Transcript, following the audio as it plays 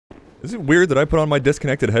Is it weird that I put on my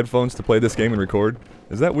disconnected headphones to play this game and record?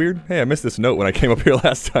 Is that weird? Hey, I missed this note when I came up here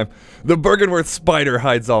last time. The Byrgenwerth spider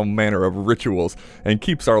hides all manner of rituals and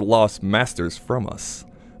keeps our lost masters from us.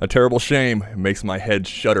 A terrible shame. It makes my head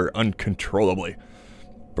shudder uncontrollably.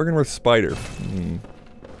 Byrgenwerth spider.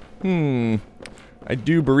 I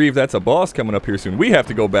do believe that's a boss coming up here soon. We have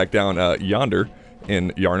to go back down yonder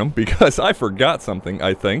in Yharnam because I forgot something,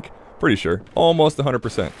 I think. Pretty sure. Almost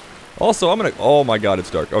 100%. Also, I'm gonna... Oh my god, it's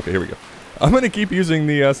dark. Okay, here we go. I'm gonna keep using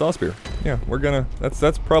the saw spear. Yeah, we're gonna...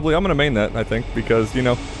 That's probably... I'm gonna main that, I think, because, you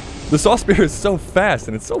know, the saw spear is so fast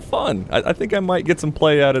and it's so fun. I think I might get some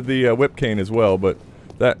play out of the whip cane as well, but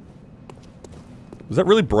that... Was that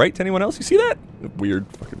really bright to anyone else? You see that? Weird.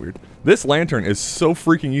 Fucking weird. This lantern is so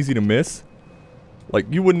freaking easy to miss. Like,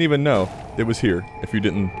 you wouldn't even know it was here if you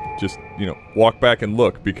didn't just, you know, walk back and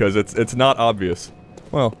look, because it's not obvious.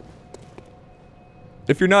 Well...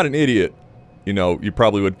 If you're not an idiot, you know, you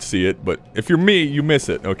probably would see it, but if you're me, you miss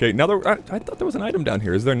it, okay? Now, I thought there was an item down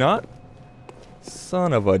here. Is there not?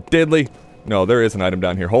 Son of a diddly. No, there is an item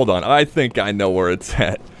down here. Hold on. I think I know where it's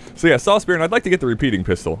at. So yeah, saw spear, and I'd like to get the repeating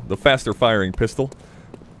pistol, the faster firing pistol.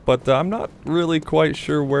 But I'm not really quite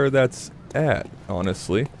sure where that's at,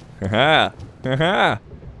 honestly. Haha! Haha!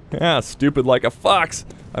 Yeah, stupid like a fox!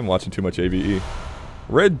 I'm watching too much AVE.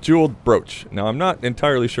 Red jeweled brooch. Now, I'm not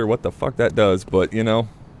entirely sure what the fuck that does, but, you know,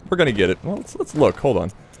 we're gonna get it. Well, let's look. Hold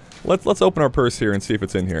on. Let's open our purse here and see if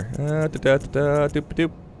it's in here.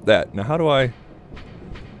 That. Now, how do I... Well,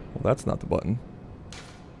 that's not the button.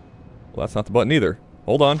 Well, that's not the button either.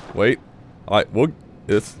 Hold on. Wait. Alright, we'll...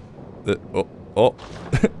 Oh.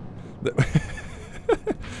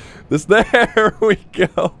 There we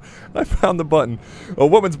go. I found the button. A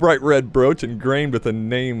woman's bright red brooch engraved with the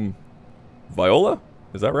name... Viola?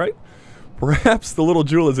 Is that right? Perhaps the little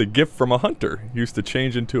jewel is a gift from a hunter, used to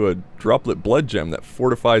change into a droplet blood gem that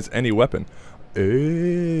fortifies any weapon. With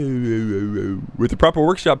the proper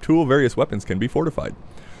workshop tool, various weapons can be fortified.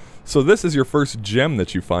 So this is your first gem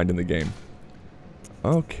that you find in the game.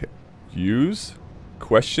 Okay. Use?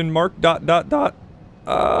 Question mark ...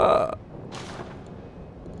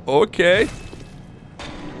 Okay.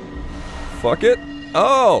 Fuck it.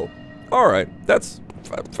 Oh! Alright. That's...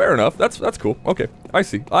 Fair enough. That's cool. Okay. I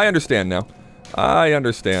see. I understand now. I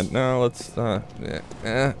understand. Now let's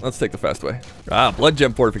take the fast way. Ah, blood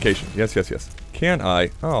gem fortification. Yes. Can I?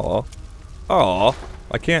 Oh.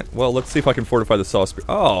 I can't. Well, let's see if I can fortify the saw spear.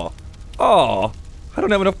 Oh. I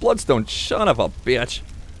don't have enough bloodstone. Son of a bitch.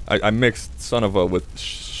 I mixed son of a with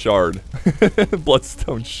shard.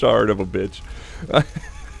 Bloodstone shard of a bitch.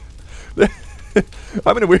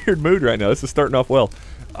 I'm in a weird mood right now. This is starting off well.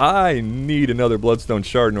 I need another bloodstone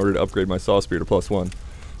shard in order to upgrade my saw spear to +1.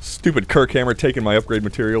 Stupid Kirkhammer taking my upgrade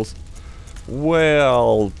materials.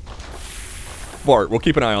 Well... Fart. We'll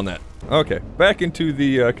keep an eye on that. Okay, back into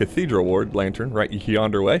the Cathedral Ward lantern, right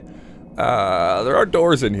yonder way. There are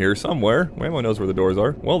doors in here somewhere. Whamo knows where the doors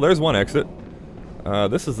are. Well, there's one exit.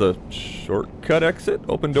 This is a shortcut exit.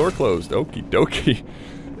 Open door closed. Okie dokie.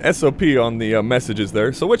 SOP on the messages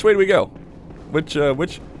there. So which way do we go?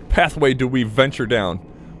 Which pathway do we venture down?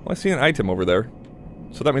 Well, I see an item over there.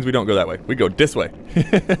 So that means we don't go that way. We go this way.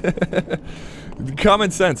 Common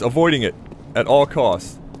sense, avoiding it at all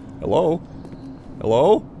costs. Hello?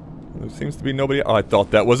 Hello? There seems to be nobody... Oh, I thought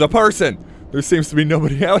that was a person! There seems to be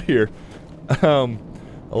nobody out here. A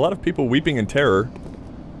lot of people weeping in terror.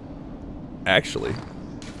 Actually,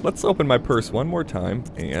 let's open my purse one more time,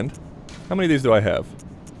 and... How many of these do I have?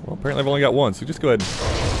 Well, apparently I've only got one, so just go ahead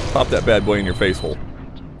and pop that bad boy in your face hole.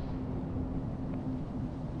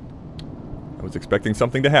 I was expecting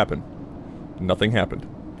something to happen. Nothing happened.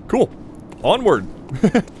 Cool. Onward.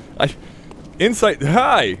 Insight.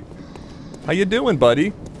 Hi. How you doing,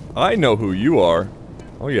 buddy? I know who you are.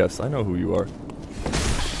 Oh yes, I know who you are.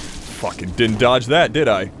 Fucking didn't dodge that, did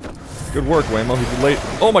I? Good work, Whamo. He's late.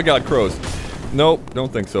 Oh my god, crows. Nope,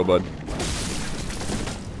 don't think so, bud.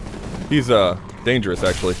 He's, dangerous,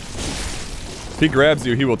 actually. If he grabs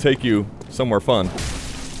you, he will take you somewhere fun.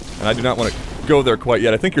 And I do not want to go there quite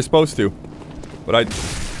yet. I think you're supposed to. But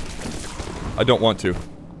I don't want to.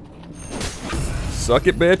 Suck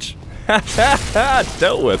it, bitch. Ha ha ha!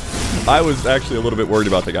 Dealt with. I was actually a little bit worried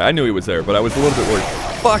about the guy. I knew he was there, but I was a little bit worried.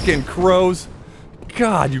 Fucking crows.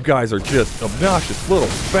 God, you guys are just obnoxious little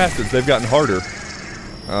bastards. They've gotten harder.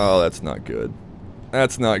 Oh, that's not good.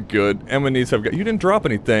 That's not good. Enemies have got... You didn't drop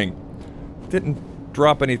anything. Didn't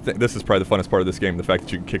drop anything. This is probably the funnest part of this game, the fact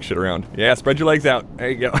that you can kick shit around. Yeah, spread your legs out. There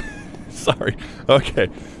you go. Sorry. Okay.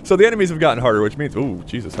 So the enemies have gotten harder, which means... Ooh,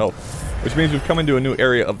 Jesus, help. Which means we've come into a new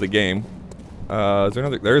area of the game. Is there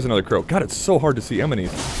another... There is another crow. God, it's so hard to see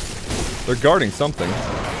enemies. They're guarding something.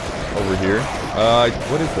 over here.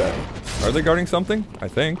 What is that? Are they guarding something? I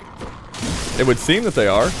think. It would seem that they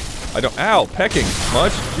are. I don't. Ow! Pecking.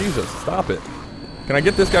 Much? Jesus, stop it. Can I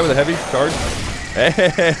get this guy with a heavy charge?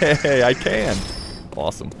 Hey, I can.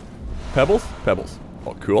 Awesome. Pebbles? Pebbles.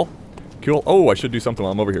 Oh, cool. Cool. Oh, I should do something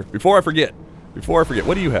while I'm over here. Before I forget.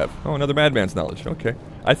 What do you have? Oh, another Madman's Knowledge. Okay.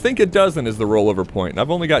 I think a dozen is the rollover point, and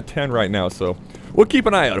I've only got 10 right now, so we'll keep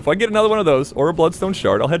an eye out. If I get another one of those, or a Bloodstone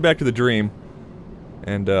Shard, I'll head back to the Dream,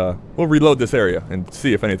 and we'll reload this area and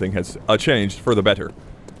see if anything has changed for the better.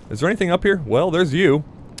 Is there anything up here? Well, there's you.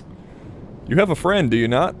 You have a friend, do you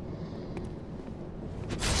not?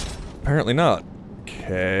 Apparently not.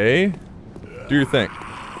 Okay. Do your thing.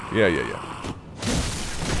 Yeah.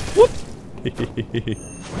 Whoop!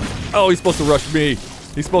 Oh, he's supposed to rush me.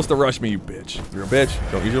 He's supposed to rush me, you bitch. You're a bitch.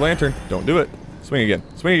 Don't use your lantern. Don't do it. Swing again.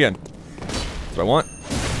 Swing again. That's what I want.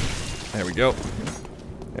 There we go.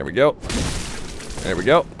 There we go. There we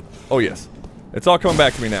go. Oh, yes. It's all coming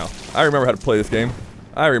back to me now. I remember how to play this game.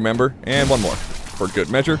 I remember. And one more. For good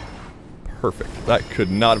measure. Perfect. That could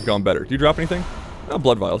not have gone better. Do you drop anything? Oh,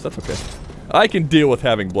 blood vials. That's okay. I can deal with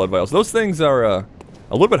having blood vials. Those things are a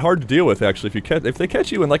little bit hard to deal with, actually. If they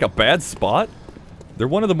catch you in, like, a bad spot, they're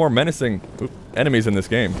one of the more menacing enemies in this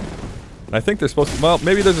game. And I think they're supposed to... Well,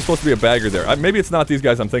 maybe there's supposed to be a bagger there. Maybe it's not these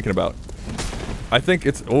guys I'm thinking about. I think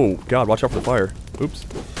it's... Oh, God, watch out for the fire. Oops.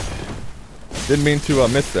 Didn't mean to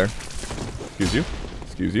miss there. Excuse you.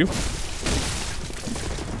 Excuse you.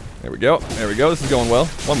 There we go. There we go. This is going well.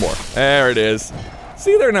 One more. There it is.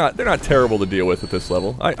 See, they're not terrible to deal with at this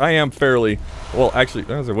level. I am fairly... Well, actually,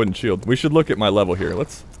 there's a wooden shield. We should look at my level here.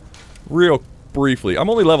 Let's... Real briefly. I'm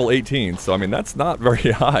only level 18, so I mean, that's not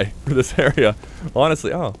very high for this area.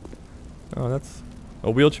 Honestly. Oh, that's a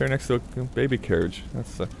wheelchair next to a baby carriage.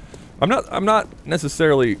 That's... I'm not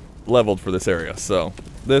necessarily leveled for this area, so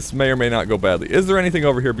this may or may not go badly. Is there anything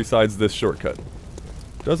over here besides this shortcut?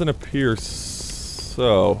 Doesn't appear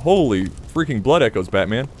so. Holy freaking blood echoes,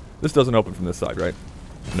 Batman. This doesn't open from this side, right?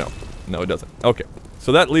 No, it doesn't. Okay,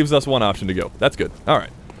 so that leaves us one option to go. That's good. All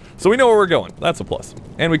right, so we know where we're going. That's a plus.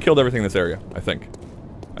 And we killed everything in this area, I think.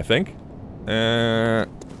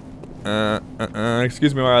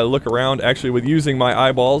 Excuse me while I look around, actually, with using my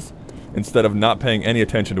eyeballs instead of not paying any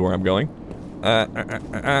attention to where I'm going.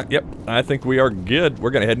 Yep, I think we are good.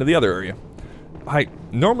 We're gonna head into the other area.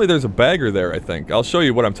 Normally there's a bagger there, I think. I'll show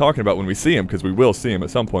you what I'm talking about when we see him, because we will see him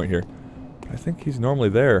at some point here. I think he's normally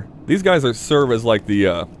there. These guys serve as like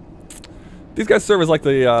the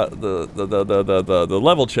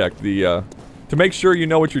level check, to make sure you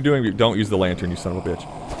know what you're doing. Don't use the lantern, you son of a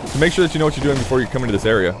bitch. To make sure that you know what you're doing before you come into this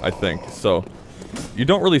area, I think. So, you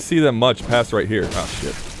don't really see them much past right here. Oh,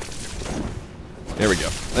 shit. There we go.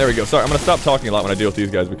 There we go. Sorry, I'm gonna stop talking a lot when I deal with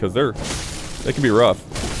these guys because they can be rough.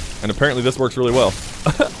 And apparently this works really well.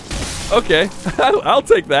 Okay, I'll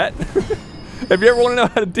take that. If you ever want to know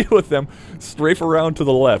how to deal with them, strafe around to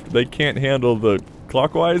the left. They can't handle the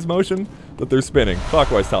clockwise motion that they're spinning.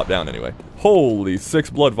 Clockwise top down anyway. Holy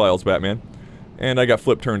 6 blood vials, Batman. And I got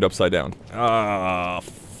flipped turned upside down. Ah,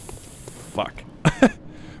 fuck.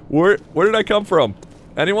 Where did I come from?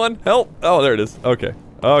 Anyone? Help? Oh, there it is. Okay.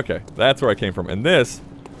 Okay, that's where I came from. And this,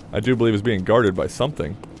 I do believe, is being guarded by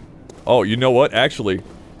something. Oh, you know what? Actually,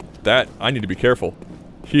 I need to be careful.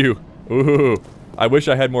 Ooh. I wish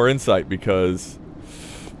I had more insight because...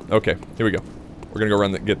 Okay, here we go. We're gonna go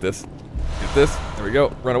run get this. Get this. There we go.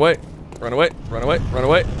 Run away. Run away. Run away. Run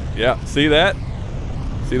away. Yeah, see that?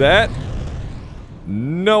 See that?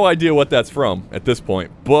 No idea what that's from at this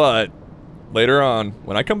point, but later on,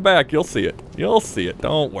 when I come back, you'll see it. You'll see it.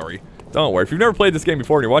 Don't worry. Don't worry. If you've never played this game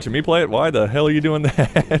before and you're watching me play it, why the hell are you doing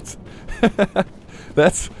that?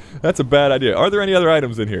 That's a bad idea. Are there any other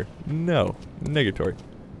items in here? No. Negatory.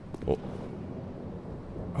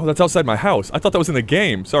 Oh, that's outside my house. I thought that was in the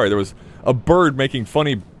game. Sorry, there was a bird making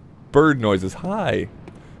funny bird noises. Hi.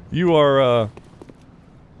 You are,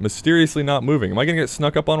 mysteriously not moving. Am I gonna get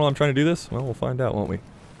snuck up on while I'm trying to do this? Well, we'll find out, won't we?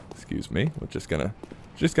 Excuse me. We're just gonna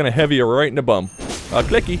heavy you right in the bum.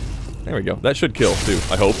 Clicky. There we go. That should kill, too.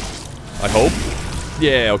 I hope. I hope.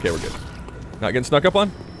 Yeah, okay, we're good. Not getting snuck up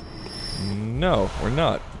on? No, we're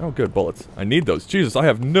not. Oh, good, bullets. I need those. Jesus, I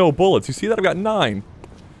have no bullets. You see that? I've got 9.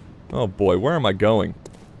 Oh, boy, where am I going?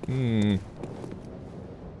 I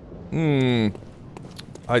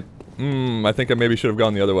think I maybe should have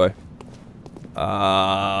gone the other way.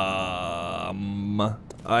 I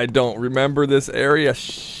don't remember this area.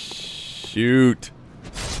 Shoot.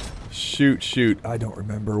 Shoot. I don't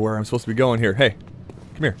remember where I'm supposed to be going here. Hey,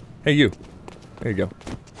 come here. Hey, you. There you go.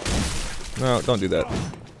 No, don't do that.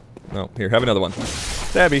 No, here, have another one.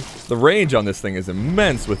 Stabby. The range on this thing is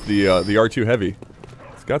immense with the R2 Heavy.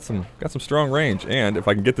 It's got some strong range, and if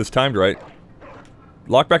I can get this timed right,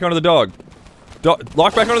 lock back onto the dog.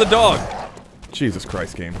 Lock back onto the dog. Jesus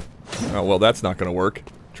Christ, game. Oh well, that's not gonna work.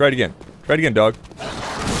 Try it again. Try it again, dog.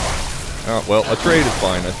 Oh well, a trade is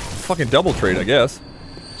fine. A fucking double trade, I guess.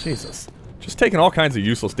 Jesus, just taking all kinds of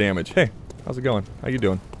useless damage. Hey, how's it going? How you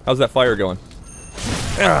doing? How's that fire going?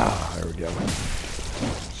 Ah, there we go.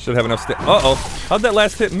 Should have enough uh-oh. How'd that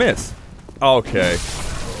last hit miss? Okay.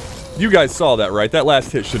 You guys saw that, right? That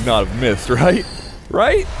last hit should not have missed, right?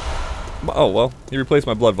 Right? Oh, well, he replaced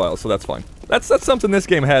my blood vial, so that's fine. That's something this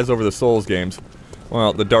game has over the Souls games.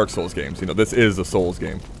 Well, the Dark Souls games. You know, this is a Souls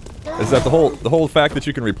game. Is that the whole fact that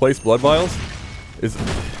you can replace blood vials is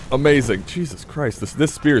amazing. Jesus Christ,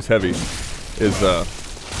 this spear is heavy.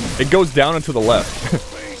 It goes down and to the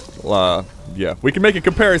left. Yeah, we can make a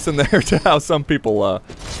comparison there to how some people,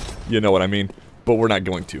 you know what I mean. But we're not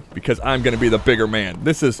going to, because I'm going to be the bigger man.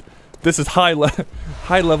 This is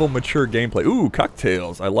high-level mature gameplay. Ooh,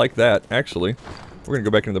 cocktails. I like that, actually. We're going to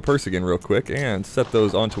go back into the purse again real quick and set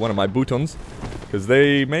those onto one of my boutons, because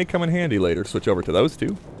they may come in handy later. Switch over to those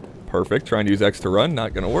two. Perfect. Trying to use X to run.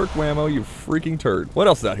 Not going to work, Whamo, you freaking turd. What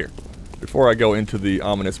else is out here? Before I go into the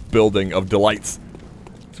ominous building of delights.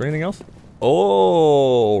 Is there anything else?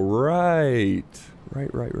 Oh, right.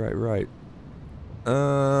 Right.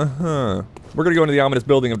 Uh-huh. We're gonna go into the ominous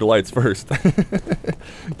building of delights first.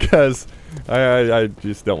 Because I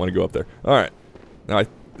just don't want to go up there. Alright. Now,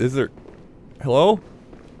 is there... Hello?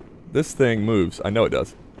 This thing moves. I know it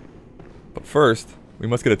does. But first, we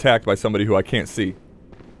must get attacked by somebody who I can't see.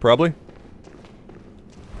 Probably?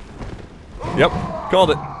 Yep.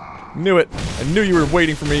 Called it. Knew it. I knew you were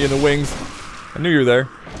waiting for me in the wings. I knew you were there.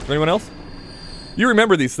 Is there anyone else? You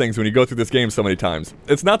remember these things when you go through this game so many times.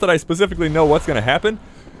 It's not that I specifically know what's going to happen.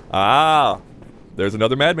 Ah, there's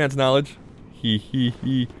another madman's knowledge.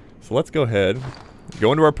 He. So let's go ahead,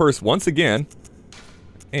 go into our purse once again,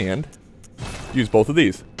 and use both of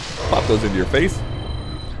these. Pop those into your face.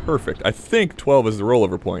 Perfect. I think 12 is the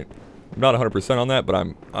rollover point. I'm not 100% on that, but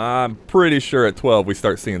I'm pretty sure at 12 we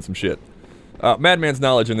start seeing some shit. Madman's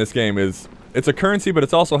knowledge in this game it's a currency, but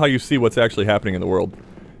it's also how you see what's actually happening in the world.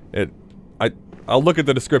 I'll look at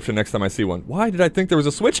the description next time I see one. Why did I think there was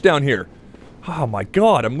a switch down here? Oh my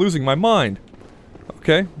god, I'm losing my mind.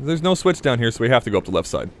 Okay, there's no switch down here, so we have to go up the left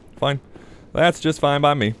side. Fine. That's just fine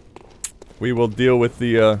by me. We will deal with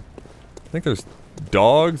the, I think there's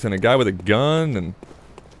dogs and a guy with a gun and...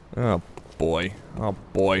 Oh boy. Oh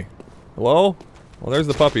boy. Hello? Well, there's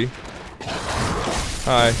the puppy.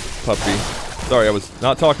 Hi, puppy. Sorry, I was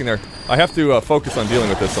not talking there. I have to focus on dealing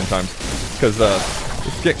with this sometimes. Because,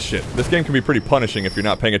 this game can be pretty punishing if you're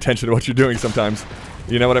not paying attention to what you're doing sometimes.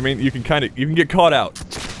 You know what I mean? You can get caught out.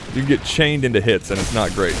 You can get chained into hits, and it's not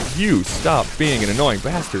great. You stop being an annoying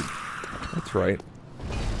bastard. That's right.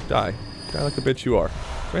 Die. Die like the bitch you are. Is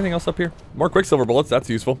there anything else up here? More Quicksilver bullets, that's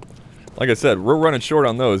useful. Like I said, we're running short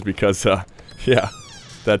on those because, yeah,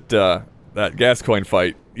 that gas coin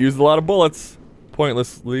fight used a lot of bullets.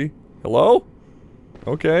 Pointlessly. Hello?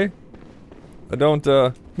 Okay. I don't,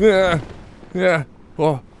 yeah.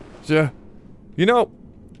 Oh, yeah. You know,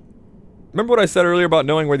 remember what I said earlier about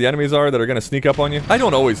knowing where the enemies are that are gonna sneak up on you? I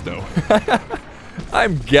don't always know.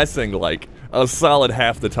 I'm guessing, like, a solid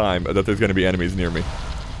half the time that there's gonna be enemies near me.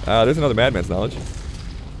 There's another madman's knowledge.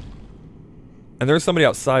 And there's somebody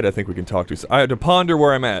outside I think we can talk to. So I had to ponder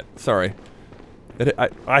where I'm at. Sorry.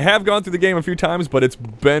 I have gone through the game a few times, but it's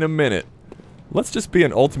been a minute. Let's just be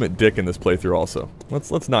an ultimate dick in this playthrough also.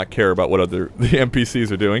 Let's not care about what the NPCs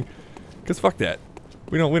are doing. Cause fuck that.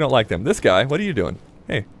 We don't like them. This guy, what are you doing?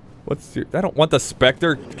 Hey, what's your... I don't want the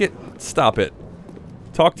Spectre. Stop it.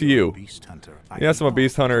 Talk to you. Yes, I'm a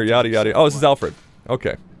beast hunter, yada yada. Oh, this is Alfred.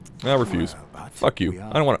 Okay. I refuse. Fuck you.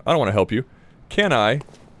 I don't want to help you. Can I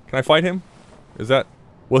fight him? Is that...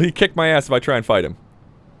 Will he kick my ass if I try and fight him?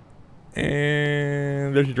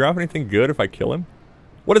 And... Does he drop anything good if I kill him?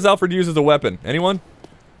 What does Alfred use as a weapon? Anyone?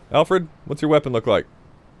 Alfred, what's your weapon look like?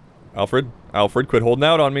 Alfred, quit holding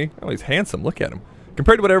out on me. Oh, he's handsome. Look at him.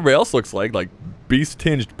 Compared to what everybody else looks like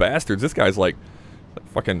beast-tinged bastards, this guy's like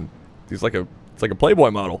fucking... He's like it's like a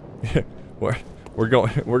Playboy model. we're going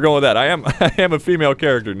with that. I am a female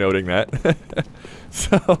character, noting that.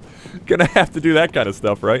 So, gonna have to do that kind of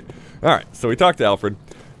stuff, right? Alright, so we talked to Alfred.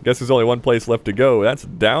 Guess there's only one place left to go. That's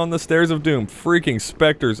down the stairs of doom. Freaking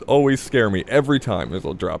specters always scare me every time. There's a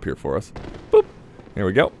little drop here for us. Boop. Here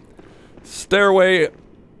we go. Stairway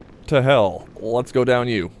to hell. Let's go down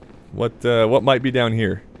you. What might be down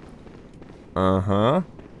here? Uh-huh.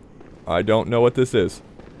 I don't know what this is.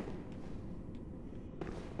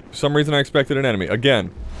 For some reason I expected an enemy.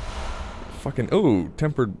 Again. Fucking... Ooh,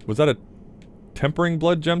 tempered... Was that a Tempering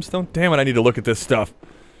blood gemstone? Damn it, I need to look at this stuff.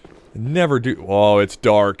 Never do. Oh, it's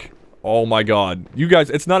dark. Oh my god. You guys,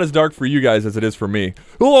 it's not as dark for you guys as it is for me.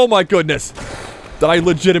 Oh my goodness! I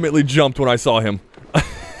legitimately jumped when I saw him.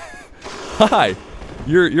 Hi!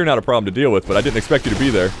 You're not a problem to deal with, but I didn't expect you to be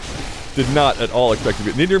there. Did not at all expect you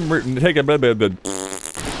to be. Need to take a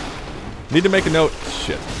Need to make a note.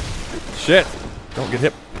 Shit. Shit! Don't get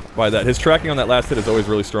hit by that. His tracking on that last hit is always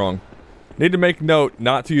really strong. Need to make note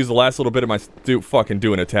not to use the last little bit of my fucking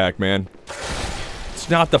do an attack, man. It's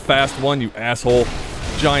not the fast one, you asshole.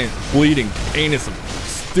 Giant bleeding anus of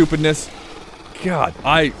stupidness. God,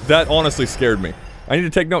 that honestly scared me. I need to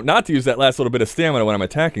take note not to use that last little bit of stamina when I'm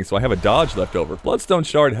attacking, so I have a dodge left over. Bloodstone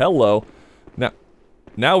shard, hello.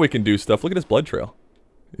 Now we can do stuff. Look at this blood trail.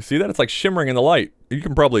 You see that? It's like shimmering in the light. You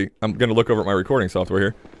can probably... I'm gonna look over at my recording software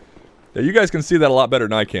here. Yeah, you guys can see that a lot better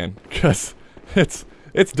than I can, because it's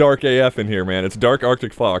dark AF in here, man. It's dark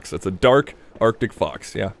Arctic fox. It's a dark Arctic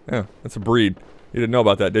fox. Yeah, that's a breed. You didn't know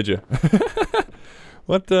about that, did you?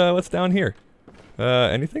 What's down here?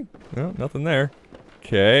 Anything? No, nothing there.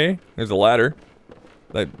 Okay, there's a ladder.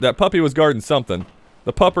 That puppy was guarding something.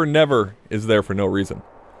 The pupper never is there for no reason.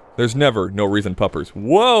 There's never no reason puppers.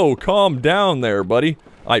 Whoa, calm down there, buddy.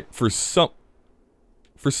 For some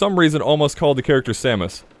reason almost called the character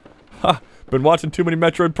Samus. Ha! Been watching too many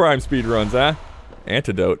Metroid Prime speedruns, huh?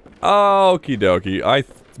 Antidote. Okie dokie. I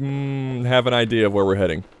have an idea of where we're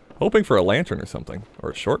heading. Hoping for a lantern or something. Or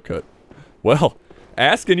a shortcut. Well,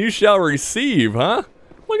 ask and you shall receive, huh?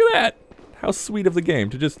 Look at that. How sweet of the game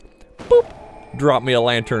to just, boop, drop me a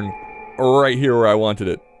lantern right here where I wanted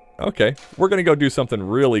it. Okay, we're gonna go do something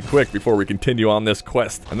really quick before we continue on this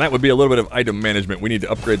quest. And that would be a little bit of item management. We need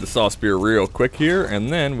to upgrade the saw spear real quick here, and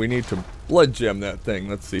then we need to blood gem that thing.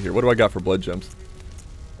 Let's see here. What do I got for blood gems?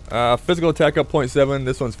 Physical attack up 0.7.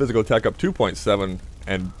 This one's physical attack up 2.7,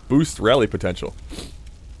 and boost rally potential.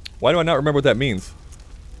 Why do I not remember what that means?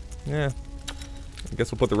 Yeah, I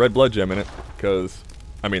guess we'll put the red blood gem in it, because,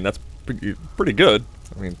 I mean, that's pretty good.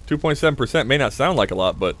 I mean, 2.7% may not sound like a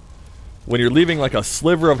lot, but when you're leaving like a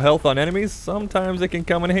sliver of health on enemies, sometimes it can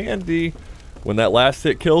come in handy. When that last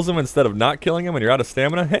hit kills them instead of not killing them and you're out of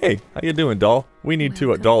stamina, hey, how you doing, doll? We need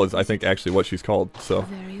to, doll is, I think, actually what she's called, so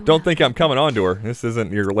don't think I'm coming on to her. This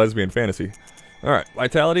isn't your lesbian fantasy. Alright,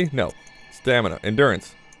 vitality? No. Stamina.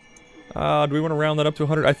 Endurance. Do we want to round that up to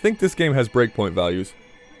 100? I think this game has breakpoint values.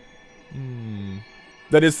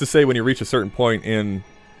 That is to say, when you reach a certain point in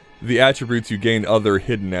the attributes, you gain other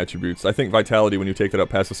hidden attributes. I think vitality, when you take that up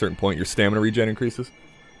past a certain point, your stamina regen increases.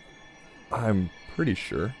 I'm pretty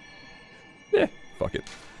sure. Yeah, fuck it.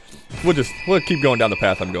 We'll keep going down the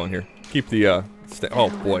path I'm going here. Keep the, oh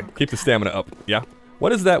boy, keep the stamina up. Yeah.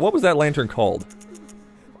 What is that? What was that lantern called?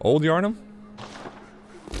 Old Yarnum?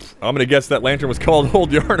 I'm gonna guess that lantern was called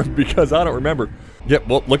Old Yarnum because I don't remember. Yep,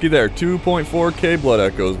 well, looky there. 2.4k blood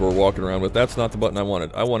echoes we're walking around with. That's not the button I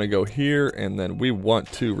wanted. I want to go here, and then we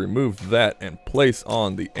want to remove that and place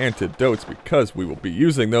on the antidotes because we will be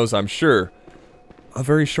using those, I'm sure,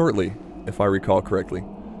 very shortly, if I recall correctly.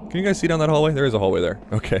 Can you guys see down that hallway? There is a hallway there.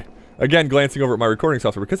 Okay. Again, glancing over at my recording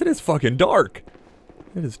software because it is fucking dark.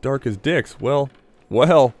 It is dark as dicks. Well,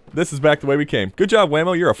 this is back the way we came. Good job,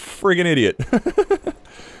 Whamo. You're a friggin' idiot.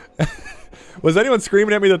 Was anyone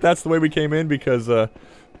screaming at me that that's the way we came in? Because,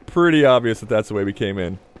 pretty obvious that that's the way we came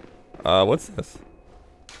in. What's this?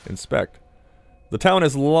 Inspect. The town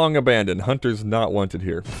is long abandoned. Hunters not wanted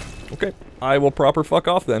here. Okay. I will proper fuck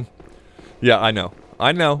off then. Yeah, I know.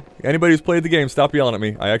 I know. Anybody who's played the game, stop yelling at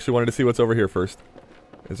me. I actually wanted to see what's over here first.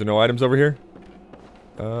 Is there no items over here?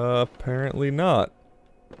 Apparently not.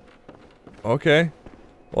 Okay.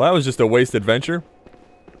 Well, that was just a wasted venture.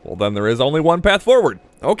 Well, then there is only one path forward.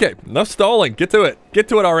 Okay, enough stalling. Get to it. Get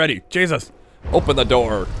to it already. Jesus. Open the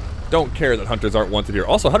door. Don't care that hunters aren't wanted here.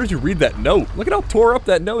 Also, how did you read that note? Look at how tore up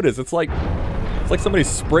that note is. It's like somebody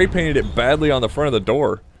spray painted it badly on the front of the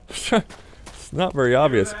door. It's not very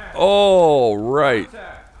obvious. Oh, right.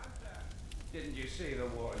 Didn't you see the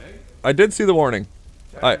warning? I did see the warning.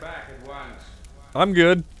 Turn back at once. I'm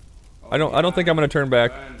good. I don't think I'm gonna turn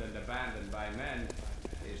back. Abandoned by men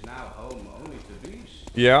is now home only to beasts.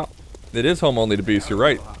 Yeah, it is home only to beasts, you're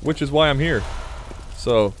right. Which is why I'm here.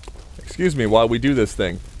 So, excuse me while we do this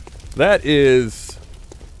thing. That is...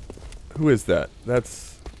 Who is that?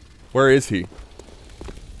 That's... Where is he?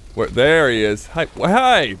 Where? There he is. Hi,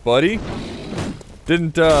 hi, buddy.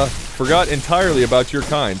 Didn't, forgot entirely about your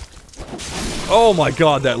kind. Oh my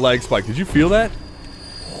god, that lag spike. Did you feel that?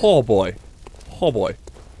 Oh boy. Oh boy.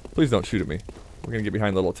 Please don't shoot at me. We're gonna get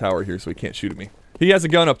behind the little tower here so he can't shoot at me. He has a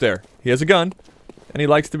gun up there. He has a gun. And he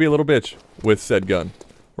likes to be a little bitch with said gun.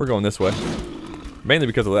 We're going this way. Mainly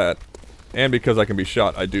because of that. And because I can be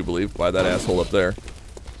shot, I do believe, by that asshole up there.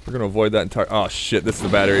 We're gonna avoid that entire... Oh, shit, this is a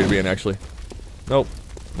bad area to be in, actually. Nope.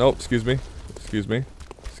 Nope, excuse me. Excuse me.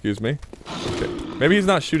 Excuse me. Okay. Maybe he's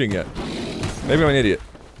not shooting yet. Maybe I'm an idiot.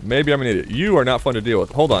 Maybe I'm an idiot. You are not fun to deal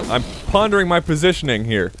with. Hold on. I'm pondering my positioning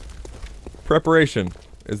here. Preparation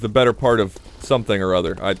is the better part of something or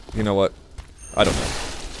other. You know what? I don't know.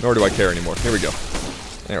 Nor do I care anymore. Here we go.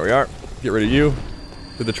 There we are. Get rid of you.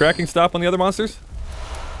 Did the tracking stop on the other monsters?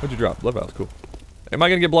 What'd you drop? Blood valves. Cool. Am I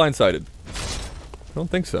gonna get blindsided? I don't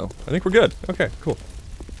think so. I think we're good. Okay, cool.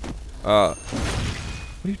 What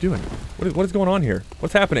are you doing? What is going on here?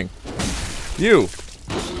 What's happening? You!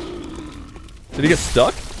 Did he get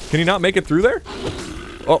stuck? Can he not make it through there?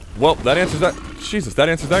 Oh, well, that answers that. Jesus, that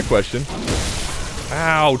answers that question.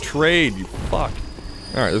 Ow, trade, you fuck.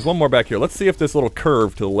 Alright, there's one more back here. Let's see if this little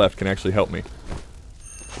curve to the left can actually help me.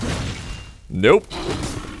 Nope.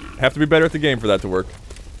 Have to be better at the game for that to work.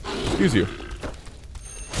 Excuse you.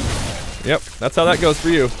 Yep, that's how that goes for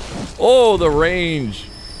you. Oh, the range.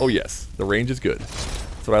 Oh, yes. The range is good.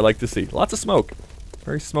 That's what I like to see. Lots of smoke.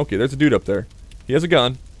 Very smoky. There's a dude up there. He has a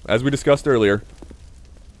gun, as we discussed earlier.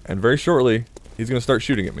 And very shortly, he's going to start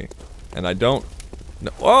shooting at me. And I don't...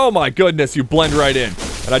 No. Oh, my goodness. You blend right in.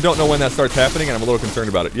 And I don't know when that starts happening, and I'm a little concerned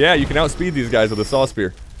about it. Yeah, you can outspeed these guys with a saw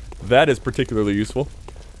spear. That is particularly useful.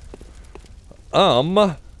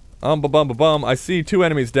 I see 2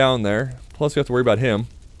 enemies down there. Plus, we have to worry about him.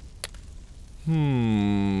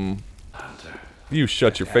 You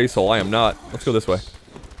shut your face hole. I am not. Let's go this way.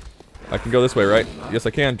 I can go this way, right? Yes,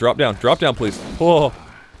 I can. Drop down. Drop down, please. Oh.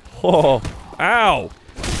 Oh. Ow.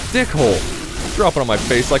 Dickhole. Dropping on my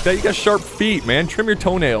face like that. You got sharp feet, man. Trim your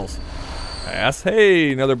toenails. Ass.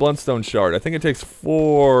 Hey, another Bloodstone shard. I think it takes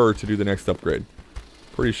 4 to do the next upgrade.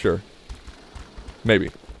 Pretty sure.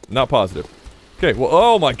 Maybe. Not positive. Okay, well,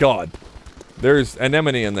 oh my god. There's an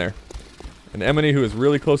enemy in there. An enemy who is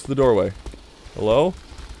really close to the doorway. Hello?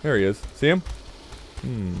 There he is. See him?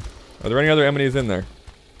 Are there any other enemies in there?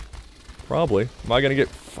 Probably. Am I gonna get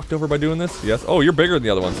fucked over by doing this? Yes. Oh, you're bigger than the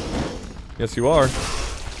other ones. Yes, you are.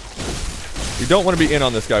 We don't want to be in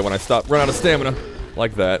on this guy when I run out of stamina.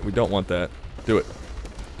 Like that. We don't want that. Do it.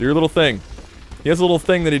 Do your little thing. He has a little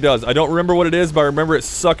thing that he does. I don't remember what it is, but I remember it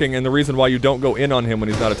sucking and the reason why you don't go in on him when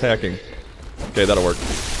he's not attacking. Okay, that'll work.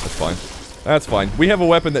 That's fine. That's fine. We have a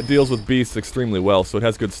weapon that deals with beasts extremely well, so it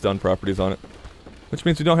has good stun properties on it. Which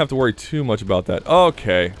means we don't have to worry too much about that.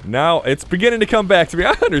 Okay, now it's beginning to come back to me.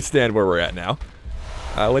 I understand where we're at now.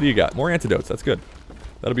 What do you got? More antidotes. That's good.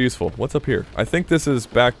 That'll be useful. What's up here? I think this is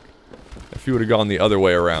back if you would have gone the other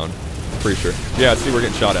way around. Pretty sure. Yeah, see, we're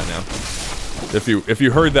getting shot at now. If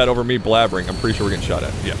you heard that over me blabbering, I'm pretty sure we're getting shot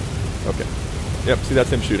at. Yeah. Okay. Yep, see,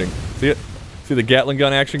 that's him shooting. See it? See the Gatling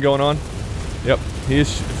gun action going on? Yep. He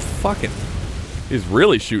is fucking... He's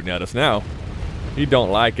really shooting at us now. He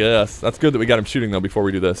don't like us. That's good that we got him shooting, though, before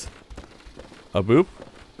we do this. A boop.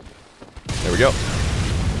 There we go.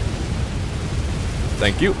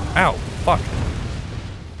 Thank you. Ow. Fuck.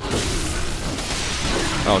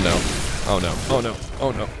 Oh, no. Oh, no. Oh, no.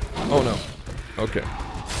 Oh, no. Oh, no. Okay.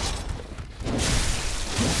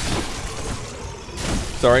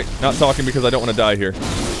 Sorry. Not talking because I don't want to die here.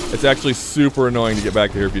 It's actually super annoying to get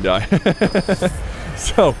back to here if you die.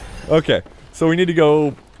 So, okay. So we need to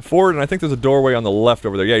go forward, and I think there's a doorway on the left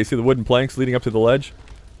over there. Yeah, you see the wooden planks leading up to the ledge?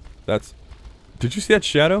 That's... Did you see that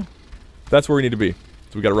shadow? That's where we need to be. So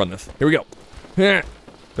we gotta run this. Here we go.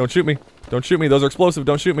 Don't shoot me. Don't shoot me. Those are explosive.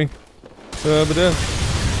 Don't shoot me.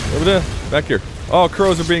 Back here. Oh,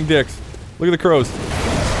 crows are being dicks. Look at the crows.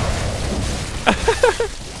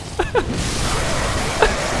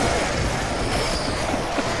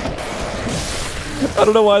 I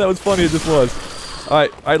don't know why that was funny, it just was.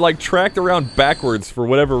 I like tracked around backwards for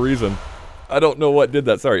whatever reason. I don't know what did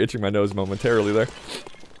that. Sorry, itching my nose momentarily there.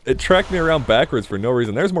 It tracked me around backwards for no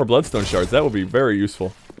reason. There's more Bloodstone shards. That would be very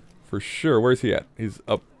useful. For sure. Where's he at? He's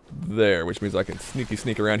up there, which means I can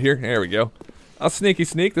sneak around here. There we go. I'll sneak.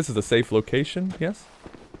 This is a safe location. Yes?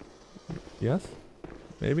 Yes?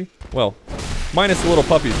 Maybe? Well, minus the little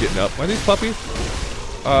puppies getting up. Are these puppies?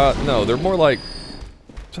 No, they're more like...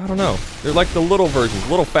 I don't know. They're like the little versions,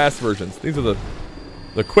 little fast versions. These are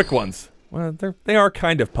the quick ones. Well, they are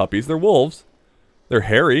kind of puppies. They're wolves. They're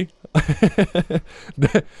hairy.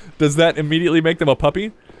 Does that immediately make them a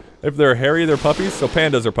puppy? If they're hairy, they're puppies. So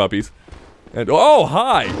pandas are puppies. And oh,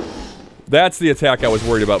 hi! That's the attack I was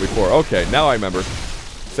worried about before. Okay, now I remember.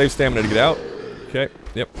 Save stamina to get out. Okay,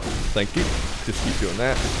 yep. Thank you. Just keep doing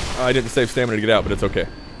that. I didn't save stamina to get out, but it's okay.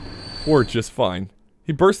 We're just fine.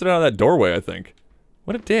 He bursted out of that doorway, I think.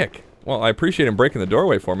 What a dick. Well, I appreciate him breaking the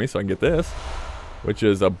doorway for me so I can get this. Which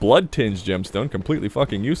is a blood-tinged gemstone, completely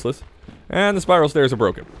fucking useless. And the spiral stairs are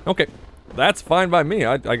broken. Okay. That's fine by me.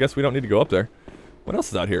 I guess we don't need to go up there. What else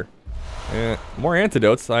is out here? More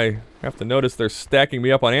antidotes. I have to notice they're stacking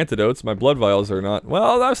me up on antidotes. My blood vials are not...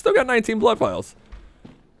 Well, I've still got 19 blood vials.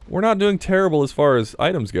 We're not doing terrible as far as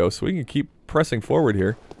items go, so we can keep pressing forward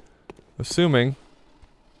here. Assuming...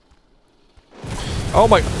 Oh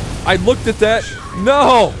my... I looked at that...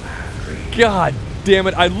 No! God damn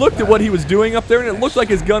it. I looked at what he was doing up there, and it looked like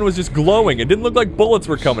his gun was just glowing. It didn't look like bullets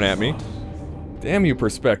were coming at me. Damn you,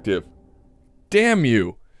 perspective. Damn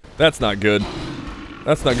you. That's not good.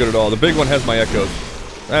 That's not good at all. The big one has my echoes.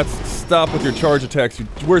 That's... Stop with your charge attacks.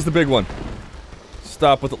 Where's the big one?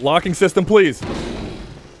 Stop with the locking system, please.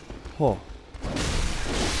 Oh.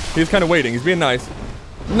 He's kind of waiting. He's being nice.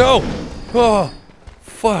 No! Oh!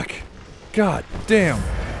 Fuck. God damn.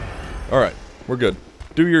 Alright. We're good.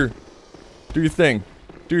 Do your thing.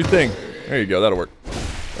 Do your thing. There you go. That'll work.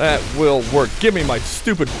 That will work. Give me my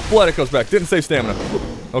stupid blood echoes back. Didn't save stamina.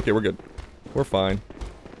 Okay, we're good. We're fine.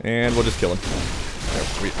 And we'll just kill him.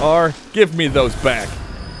 There we are. Give me those back.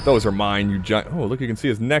 Those are mine, you giant... Oh, look, you can see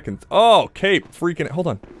his neck and... Oh, cape. Freaking... Hold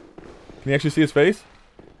on. Can you actually see his face?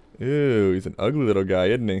 Ew, he's an ugly little guy,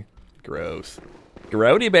 isn't he? Gross.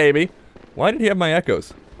 Grody, baby. Why did he have my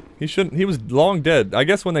echoes? He shouldn't... He was long dead. I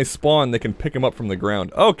guess when they spawn, they can pick him up from the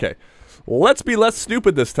ground. Okay. Let's be less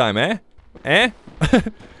stupid this time, eh? Eh?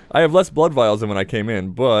 I have less blood vials than when I came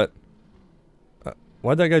in, but...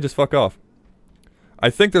 why'd that guy just fuck off? I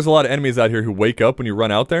think there's a lot of enemies out here who wake up when you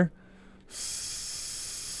run out there.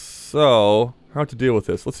 So... How to deal with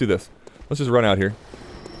this? Let's do this. Let's just run out here.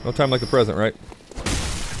 No time like the present, right?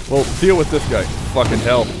 Well, deal with this guy. Fucking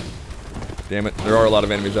hell. Damn it, there are a lot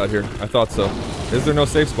of enemies out here. I thought so. Is there no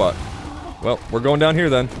safe spot? Well, we're going down here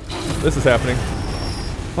then. This is happening.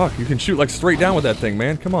 Fuck, you can shoot like straight down with that thing,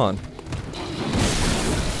 man. Come on.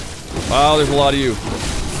 Wow, there's a lot of you.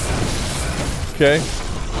 Okay.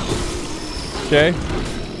 Okay.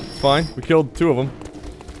 It's fine. We killed 2 of them.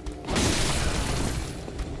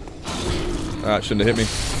 Ah, it shouldn't have hit me.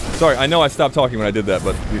 Sorry, I know I stopped talking when I did that,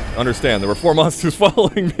 but you understand, there were 4 monsters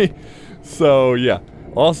following me. So, yeah.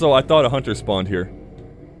 Also, I thought a hunter spawned here.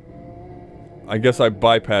 I guess I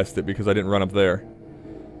bypassed it because I didn't run up there.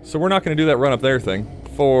 So we're not going to do that run up there thing.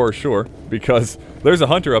 For sure. Because there's a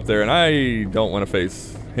hunter up there, and I don't want to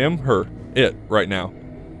face him, her, it, right now.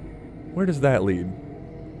 Where does that lead?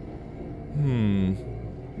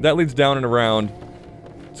 That leads down and around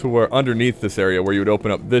to where underneath this area where you would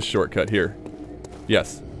open up this shortcut here.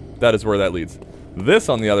 Yes, that is where that leads. This,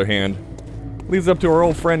 on the other hand, leads up to our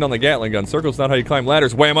old friend on the Gatling gun. Circle's not how you climb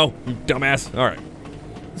ladders, Whamo! You dumbass! Alright.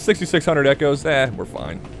 6,600 echoes, we're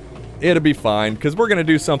fine. It'll be fine, because we're gonna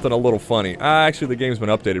do something a little funny. Actually, the game's been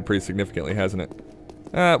updated pretty significantly, hasn't it?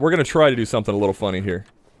 We're gonna try to do something a little funny here.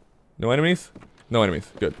 No enemies? No enemies.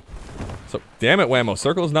 Good. So, damn it, Whamo.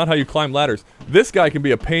 Circle is not how you climb ladders. This guy can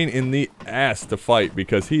be a pain in the ass to fight,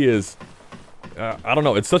 because he is... I don't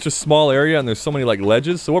know, it's such a small area, and there's so many, like,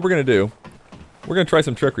 ledges. So what we're gonna do... We're gonna try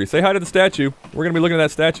some trickery. Say hi to the statue. We're gonna be looking at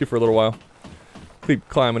that statue for a little while. Keep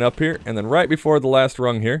climbing up here, and then right before the last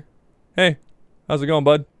rung here... Hey, how's it going,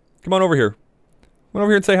 bud? Come on over here. Come on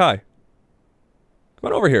over here and say hi.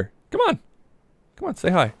 Come on over here. Come on. Come on, say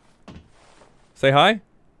hi. Say hi?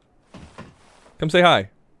 Come say hi.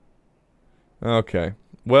 Okay.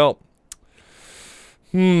 Well.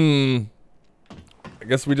 I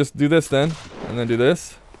guess we just do this then. And then do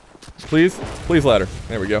this. Please? Please, ladder.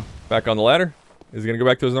 There we go. Back on the ladder. Is he gonna go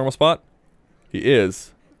back to his normal spot? He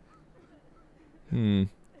is. Can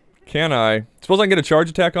I... Suppose I can get a charge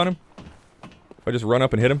attack on him? If I just run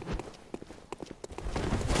up and hit him?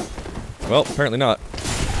 Well, apparently not.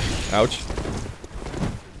 Ouch.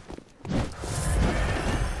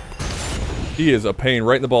 He is a pain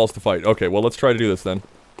right in the balls to fight. Okay, well, let's try to do this then.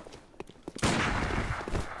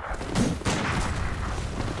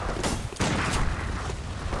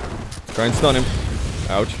 Try and stun him.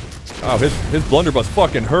 Ouch. Wow, his blunderbuss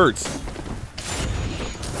fucking hurts.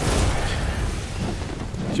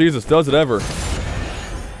 Jesus, does it ever.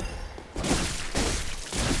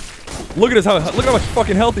 Look at how much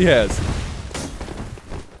fucking health he has.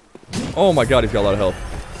 Oh my god, he's got a lot of health.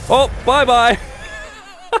 Oh, bye-bye.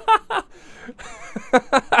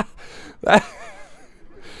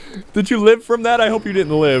 Did you live from that? I hope you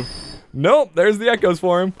didn't live. Nope, there's the echoes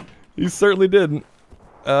for him. He certainly didn't.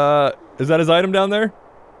 Is that his item down there?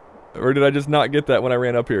 Or did I just not get that when I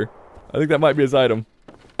ran up here? I think that might be his item.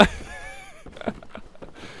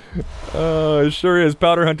 It sure is.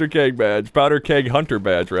 Powder Hunter Keg badge. Powder Keg Hunter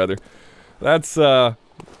badge, rather. That's about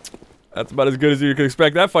as good as you could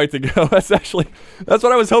expect that fight to go. That's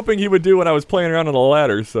what I was hoping he would do when I was playing around on the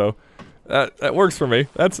ladder, so... That works for me.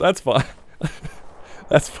 That's fine.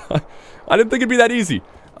 That's fine. I didn't think it'd be that easy.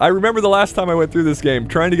 I remember the last time I went through this game,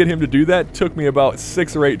 trying to get him to do that took me about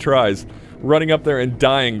 6 or 8 tries, running up there and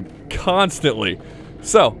dying constantly.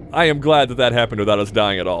 So, I am glad that that happened without us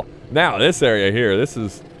dying at all. Now, this area here, this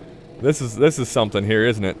is something here,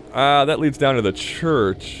 isn't it? That leads down to the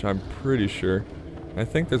church, I'm pretty sure. I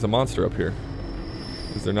think there's a monster up here.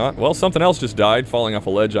 Is there not? Well, something else just died, falling off a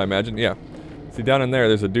ledge, I imagine. Yeah. See, down in there,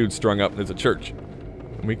 there's a dude strung up. There's a church.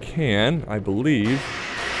 And we can, I believe...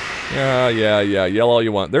 Yeah, yell all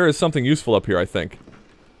you want. There is something useful up here, I think.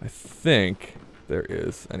 I think there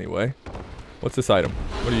is, anyway. What's this item?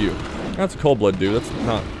 What are you? That's a cold blood dude. That's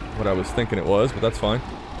not what I was thinking it was, but that's fine.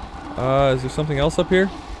 Is there something else up here?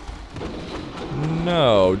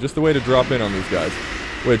 No, just a way to drop in on these guys.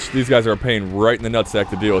 Which, these guys are a pain right in the nutsack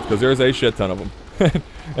to deal with, because there's a shit ton of them.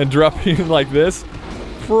 And dropping in like this,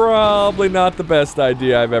 probably not the best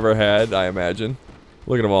idea I've ever had, I imagine.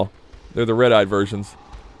 Look at them all. They're the red-eyed versions.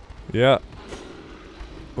 Yeah.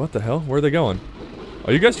 What the hell? Where are they going?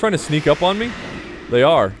 Are you guys trying to sneak up on me? They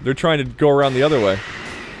are. They're trying to go around the other way.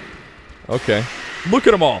 Okay. Look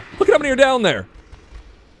at them all. Look at how many are down there.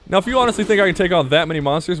 Now, if you honestly think I can take on that many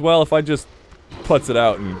monsters, well, if I just putz it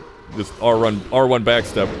out and just R1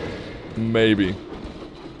 backstep, maybe.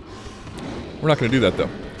 We're not going to do that, though.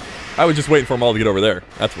 I was just waiting for them all to get over there.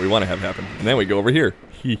 That's what we want to have happen. And then we go over here.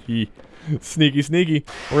 Hee hee. Sneaky, sneaky.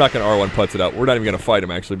 We're not going to R1 putz it out. We're not even going to fight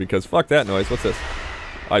him, actually, because fuck that noise. What's this?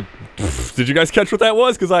 Did you guys catch what that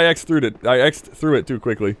was? Because I X'd through it. I X'd through it too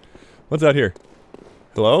quickly. What's that here?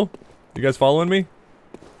 Hello? You guys following me?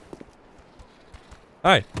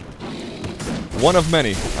 Hi. One of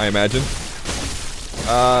many, I imagine.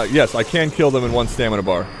 Yes, I can kill them in 1 stamina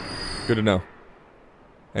bar. Good to know.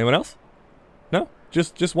 Anyone else? No?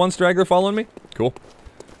 Just one straggler following me? Cool.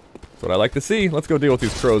 That's what I like to see. Let's go deal with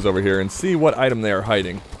these crows over here and see what item they are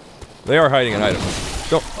hiding. They are hiding an item.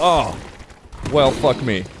 Don't. Oh. Well, fuck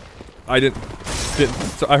me. I didn't.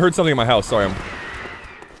 So I heard something in my house. Sorry, I'm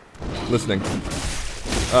listening.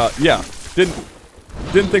 Yeah.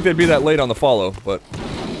 Didn't think they'd be that late on the follow, but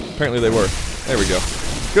apparently they were. There we go.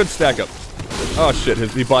 Good stack up. Oh shit,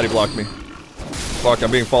 he body blocked me. Fuck,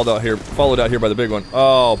 I'm being followed out here by the big one.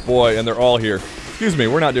 Oh boy, and they're all here. Excuse me,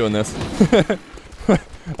 we're not doing this.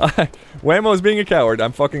 Whamo is being a coward.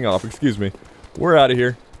 I'm fucking off. Excuse me. We're out of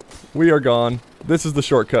here. We are gone. This is the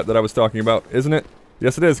shortcut that I was talking about, isn't it?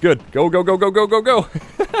 Yes, it is. Good. Go, go, go, go, go, go, go.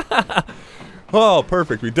 Oh,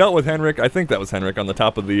 perfect. We dealt with Henrik. I think that was Henrik on the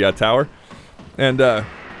top of the tower. And,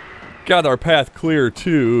 got our path clear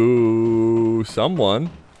to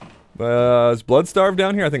someone. Is Bloodstarved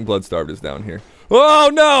down here? I think Bloodstarved is down here. Oh,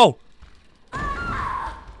 no!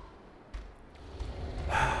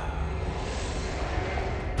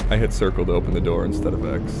 I hit circle to open the door instead of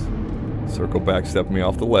X. Circle backstepped me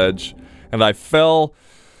off the ledge, and I fell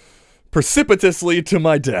precipitously to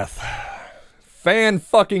my death.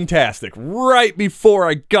 Fan-fucking-tastic. Right before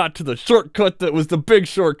I got to the shortcut that was the big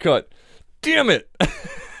shortcut. Damn it!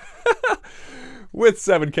 With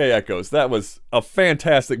 7K echoes. That was a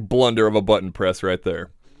fantastic blunder of a button press right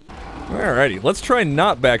there. Alrighty, let's try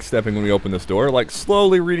not backstepping when we open this door, like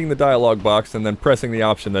slowly reading the dialogue box and then pressing the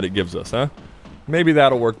option that it gives us, huh? Maybe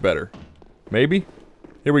that'll work better. Maybe?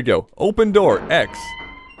 Here we go. Open door, X.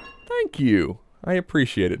 Thank you. I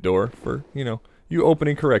appreciate it, door, for, you know, you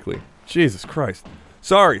opening correctly. Jesus Christ.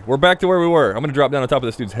 Sorry, we're back to where we were. I'm gonna drop down on top of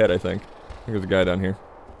this dude's head, I think. There's a guy down here.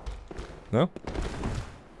 No?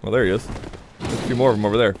 Well, there he is. There's a few more of them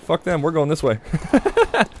over there. Fuck them, we're going this way.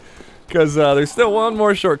 Because there's still one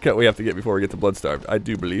more shortcut we have to get before we get to Bloodstarved, I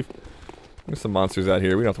do believe. There's some monsters out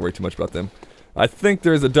here. We don't have to worry too much about them. I think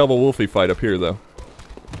there's a double wolfie fight up here, though.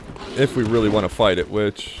 If we really want to fight it,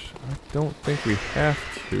 which I don't think we have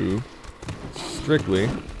to, strictly.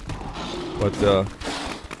 But, I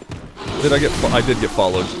did get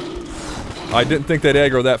followed. I didn't think they'd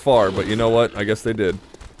aggro that far, but you know what? I guess they did.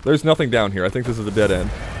 There's nothing down here. I think this is a dead end.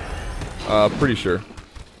 Pretty sure.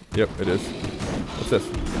 Yep, it is. What's this?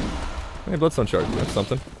 Hey, bloodstone shard. That's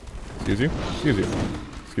something. Excuse you. Excuse you.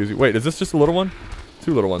 Excuse you. Wait, is this just a little one?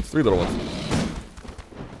 2 little ones. 3 little ones.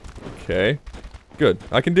 Okay. Good.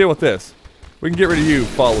 I can deal with this. We can get rid of you,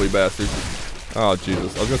 followy bastards. Oh,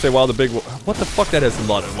 Jesus. I was gonna say, while the big wolf... What the fuck? That has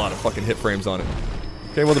a lot of fucking hit frames on it.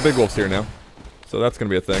 Okay, well, the big wolf's here now. So that's gonna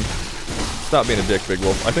be a thing. Stop being a dick, big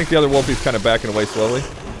wolf. I think the other wolfie's kind of backing away slowly.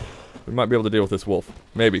 We might be able to deal with this wolf.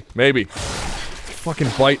 Maybe. Maybe. This fucking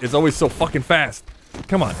bite is always so fucking fast.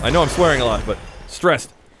 Come on. I know I'm swearing a lot, but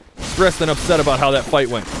stressed. Stressed and upset about how that fight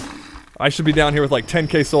went. I should be down here with like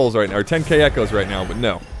 10k souls right now, or 10k echoes right now, but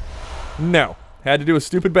no. No. Had to do a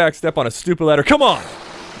stupid backstep on a stupid ladder. Come on!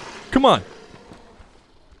 Come on!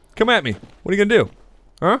 Come at me. What are you gonna do?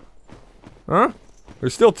 Huh? Huh?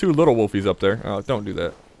 There's still 2 little wolfies up there. Oh, don't do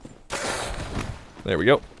that. There we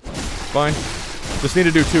go. Fine. Just need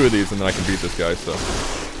to do 2 of these and then I can beat this guy, so.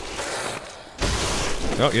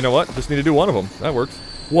 No, you know what? Just need to do 1 of them. That works.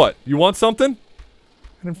 What? You want something?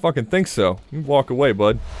 I didn't fucking think so. You walk away,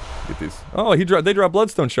 bud. Get these. Oh, they drop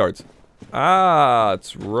bloodstone shards. Ah,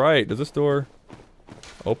 that's right. Does this door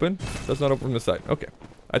open? Does not open from the side. Okay.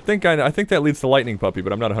 I think that leads to lightning puppy,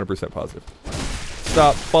 but I'm not 100% positive.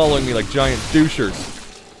 Stop following me like giant douchers.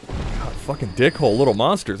 God, fucking dickhole little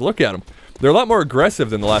monsters. Look at them. They're a lot more aggressive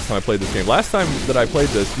than the last time I played this game. Last time that I played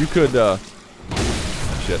this, you could,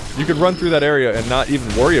 shit. You could run through that area and not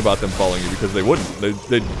even worry about them following you because they wouldn't.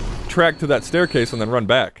 They'd track to that staircase and then run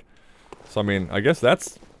back. So, I mean, I guess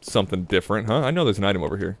that's something different, huh? I know there's an item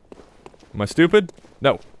over here. Am I stupid?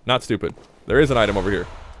 No, not stupid. There is an item over here.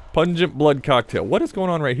 Pungent blood cocktail. What is going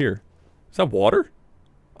on right here? Is that water?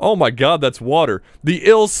 Oh my god, that's water. The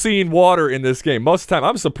ill-seen water in this game. Most of the time,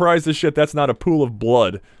 I'm surprised as shit that's not a pool of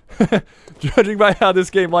blood. Judging by how this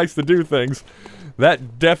game likes to do things,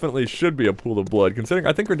 that definitely should be a pool of blood. Considering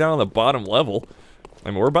I think we're down on the bottom level. I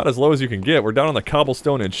mean, we're about as low as you can get. We're down on the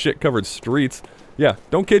cobblestone and shit-covered streets. Yeah,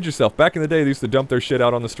 don't kid yourself. Back in the day, they used to dump their shit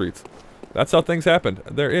out on the streets. That's how things happened.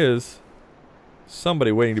 There is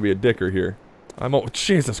somebody waiting to be a dicker here. Oh,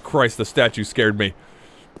 Jesus Christ, the statue scared me.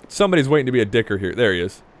 Somebody's waiting to be a dicker here. There he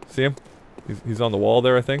is. See him? He's on the wall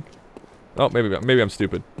there, I think. Oh, maybe I'm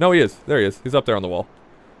stupid. No, he is. There he is. He's up there on the wall.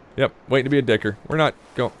 Yep, waiting to be a dicker. We're not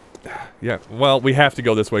going... Yeah, well, we have to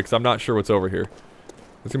go this way because I'm not sure what's over here.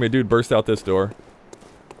 There's gonna be a dude burst out this door.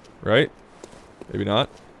 Right? Maybe not.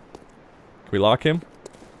 Can we lock him?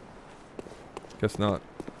 Guess not.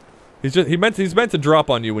 He's meant to drop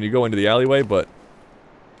on you when you go into the alleyway, but...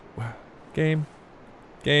 Game.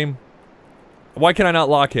 Why can I not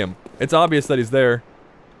lock him? It's obvious that he's there.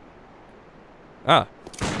 Ah.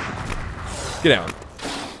 Get down.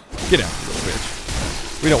 Get down, you little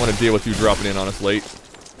bitch. We don't want to deal with you dropping in on us late.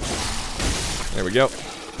 There we go.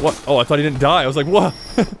 What? Oh, I thought he didn't die. I was like, what?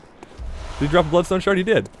 Did he drop a bloodstone shard? He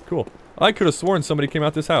did. Cool. I could have sworn somebody came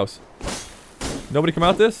out this house. Nobody come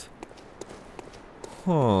out this?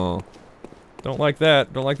 Huh. Don't like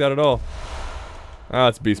that. Don't like that at all. Ah,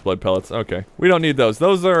 it's beast blood pellets. Okay. We don't need those.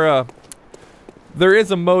 Those are, there is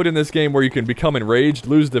a mode in this game where you can become enraged,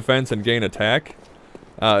 lose defense, and gain attack.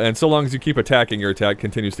 And so long as you keep attacking, your attack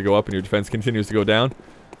continues to go up and your defense continues to go down.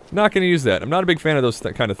 Not gonna use that. I'm not a big fan of those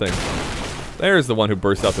kind of things. There's the one who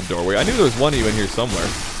burst out the doorway. I knew there was one of you in here somewhere.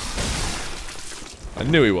 I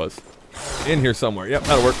knew he was. In here somewhere. Yep,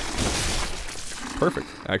 that'll work. Perfect,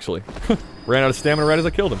 actually. Ran out of stamina right as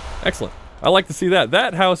I killed him. Excellent. I like to see that.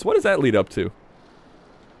 That house, what does that lead up to?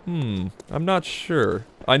 I'm not sure.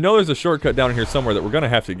 I know there's a shortcut down in here somewhere that we're gonna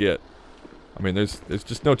have to get. I mean, there's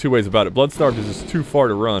just no two ways about it. Bloodstarved is just too far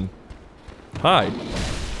to run. Hi.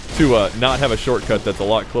 To not have a shortcut that's a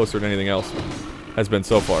lot closer than anything else has been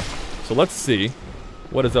so far. So let's see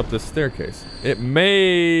what is up this staircase. It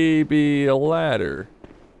may be a ladder.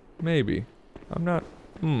 Maybe. I'm not...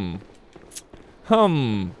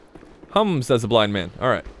 Hum, says the blind man.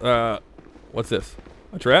 Alright, what's this?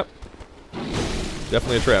 A trap?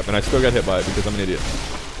 Definitely a trap, and I still got hit by it because I'm an idiot.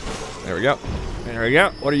 There we go. There we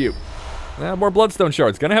go. What are you? More bloodstone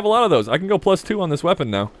shards. Gonna have a lot of those. I can go +2 on this weapon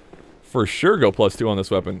now. For sure go +2 on this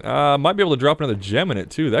weapon. Might be able to drop another gem in it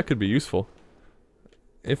too. That could be useful.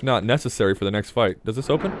 If not necessary for the next fight. Does this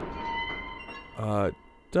open? It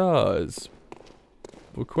does.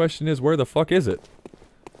 The question is, where the fuck is it?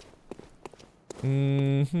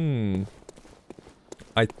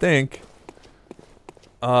 I think...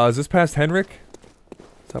 is this past Henrik?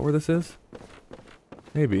 Is that where this is?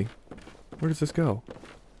 Maybe. Where does this go?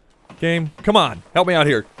 Game, come on! Help me out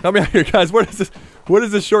here! Help me out here, guys! Where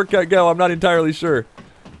does this shortcut go? I'm not entirely sure.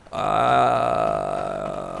 What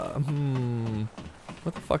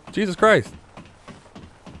the fuck? Jesus Christ!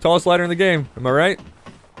 Tallest ladder in the game. Am I right?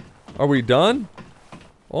 Are we done?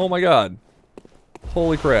 Oh my god.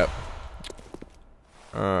 Holy crap.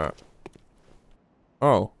 Oh.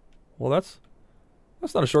 Well, that's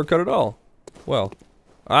not a shortcut at all. Well.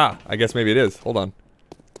 I guess maybe it is. Hold on.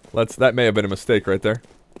 That may have been a mistake right there.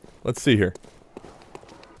 Let's see here.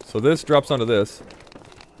 So this drops onto this.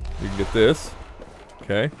 You can get this.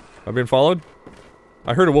 Okay. Am I being followed?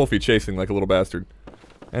 I heard a wolfie chasing like a little bastard.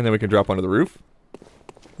 And then we can drop onto the roof.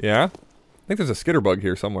 Yeah. I think there's a skitterbug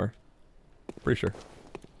here somewhere. Pretty sure.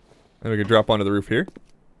 And we can drop onto the roof here.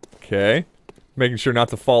 Okay. Making sure not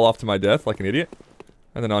to fall off to my death like an idiot.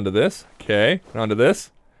 And then onto this. Okay. And onto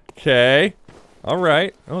this. Okay.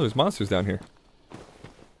 Alright. Oh, there's monsters down here.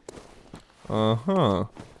 Uh-huh.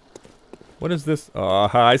 What is this?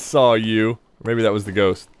 I saw you. Maybe that was the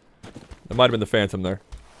ghost. That might have been the phantom there.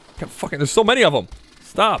 God, fucking, there's so many of them.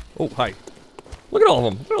 Stop. Oh, hi. Look at all of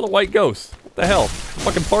them. Look at all the white ghosts. What the hell?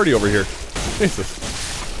 Fucking party over here. Jesus.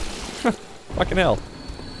 Fucking hell.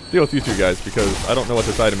 Deal with you two guys, because I don't know what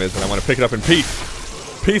this item is, and I want to pick it up in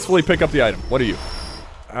peace. Peacefully pick up the item. What are you?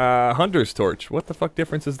 Hunter's torch. What the fuck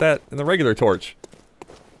difference is that in the regular torch?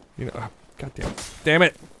 You know, god damn it. Damn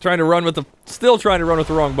it. Trying to run with the, still trying to run with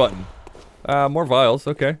the wrong button. More vials.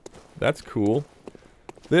 Okay. That's cool.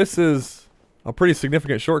 This is a pretty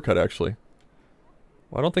significant shortcut, actually.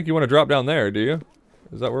 Well, I don't think you want to drop down there, do you?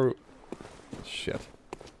 Is that where... Shit.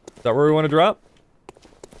 Is that where we want to drop?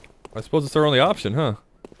 I suppose it's our only option, huh?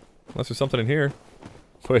 Unless there's something in here.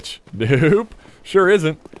 Which, nope, sure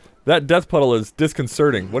isn't. That death puddle is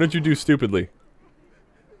disconcerting. What did you do stupidly?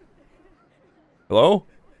 Hello?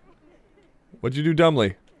 What'd you do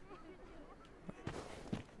dumbly?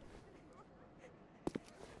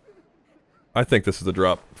 I think this is a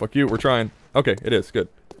drop. Fuck you, we're trying. Okay, it is, good.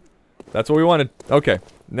 That's what we wanted. Okay,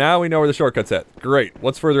 now we know where the shortcut's at. Great.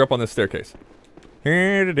 What's further up on this staircase?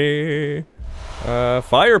 Fire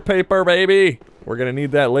paper, baby! We're gonna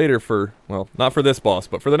need that later for, well, not for this boss,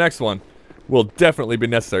 but for the next one. Will definitely be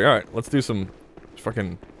necessary. Alright, let's do some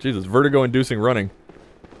fucking, Jesus, vertigo-inducing running.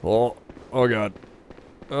 Oh god.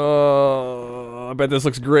 Oh, I bet this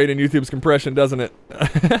looks great in YouTube's compression, doesn't it?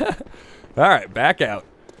 Alright, back out.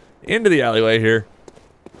 Into the alleyway here.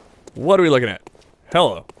 What are we looking at?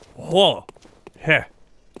 Hello. Whoa. Heh.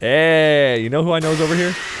 Hey, you know who I know is over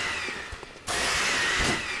here?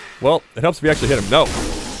 Well, it helps if you actually hit him. No.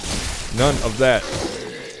 None of that.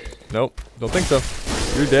 Nope. Don't think so.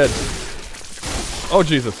 You're dead. Oh,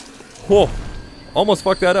 Jesus. Whoa. Almost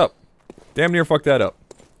fucked that up. Damn near fucked that up.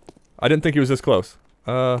 I didn't think he was this close.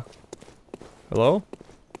 Hello?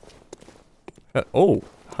 Oh,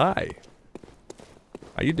 hi.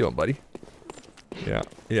 How you doing, buddy? Yeah.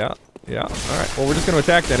 Alright, well, we're just gonna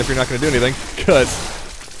attack then if you're not gonna do anything. Because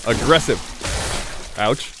aggressive.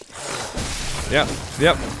 Ouch. Yep.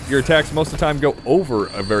 Your attacks most of the time go over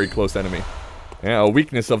a very close enemy. Yeah, a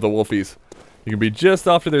weakness of the wolfies. You can be just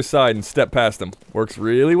off to their side and step past them. Works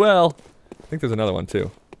really well. I think there's another one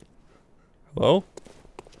too. Hello?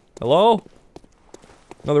 Hello?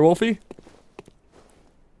 Another wolfie?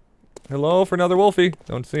 Hello for another wolfie.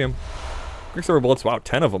 Don't see him. Quicksilver bullets. Wow,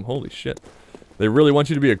 10 of them. Holy shit. They really want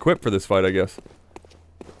you to be equipped for this fight, I guess.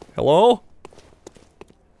 Hello?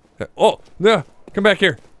 Oh, no. Come back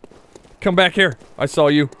here. Come back here. I saw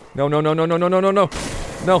you. No.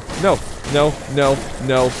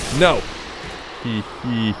 He.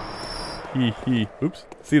 Oops.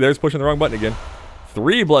 See, there's pushing the wrong button again.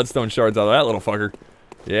 3 bloodstone shards out of that little fucker.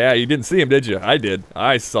 Yeah, you didn't see him, did you? I did.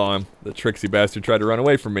 I saw him. The tricksy bastard tried to run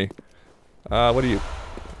away from me. What are you?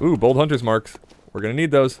 Ooh, bold hunter's marks. We're gonna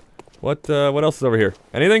need those. What else is over here?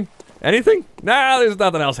 Anything? Anything? Nah, there's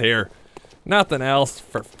nothing else here. Nothing else,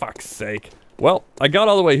 for fuck's sake. Well, I got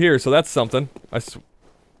all the way here, so that's something.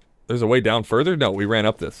 There's a way down further? No, we ran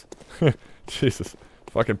up this. Jesus.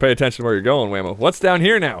 Fucking pay attention to where you're going, Whamo. What's down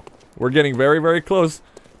here now? We're getting very, very close.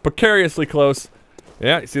 Precariously close.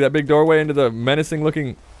 Yeah, you see that big doorway into the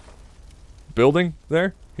menacing-looking building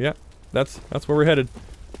there? Yeah, that's where we're headed.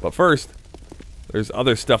 But first, there's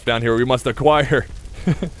other stuff down here we must acquire.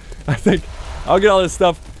 I think I'll get all this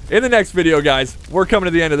stuff in the next video, guys. We're coming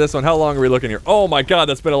to the end of this one. How long are we looking here? Oh my god,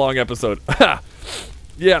 that's been a long episode.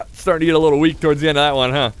 Yeah, starting to get a little weak towards the end of that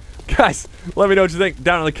one, huh? Guys, let me know what you think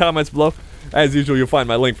down in the comments below. As usual, you'll find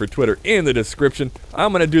my link for Twitter in the description.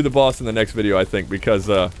 I'm gonna do the boss in the next video, I think, because,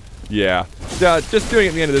 yeah. Just doing it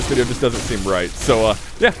at the end of this video just doesn't seem right. So,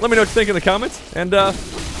 yeah, let me know what you think in the comments, and, I'll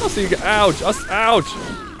see you guys. Ouch! Ouch!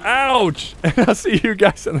 Ouch! And I'll see you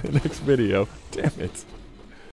guys in the next video. Damn it.